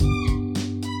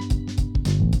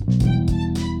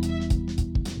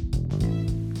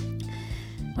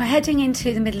heading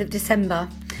into the middle of December,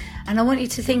 and I want you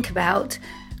to think about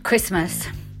Christmas.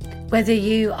 Whether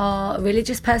you are a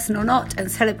religious person or not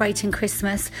and celebrating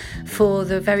Christmas for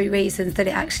the very reasons that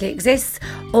it actually exists,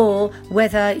 or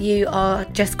whether you are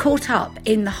just caught up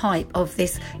in the hype of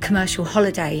this commercial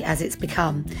holiday as it's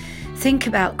become. Think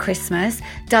about Christmas.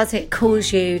 Does it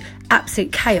cause you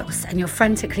absolute chaos and you're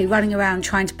frantically running around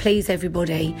trying to please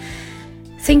everybody?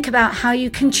 Think about how you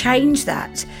can change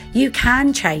that. You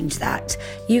can change that.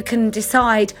 You can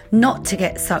decide not to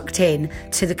get sucked in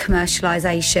to the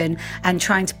commercialisation and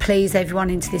trying to please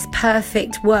everyone into this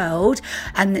perfect world,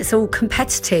 and it's all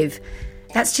competitive.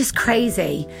 That's just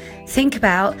crazy. Think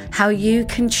about how you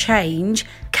can change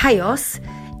chaos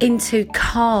into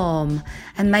calm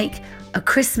and make a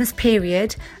Christmas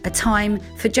period a time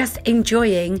for just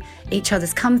enjoying each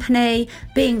other's company,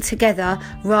 being together,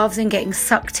 rather than getting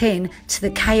sucked in to the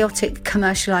chaotic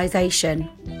commercialisation.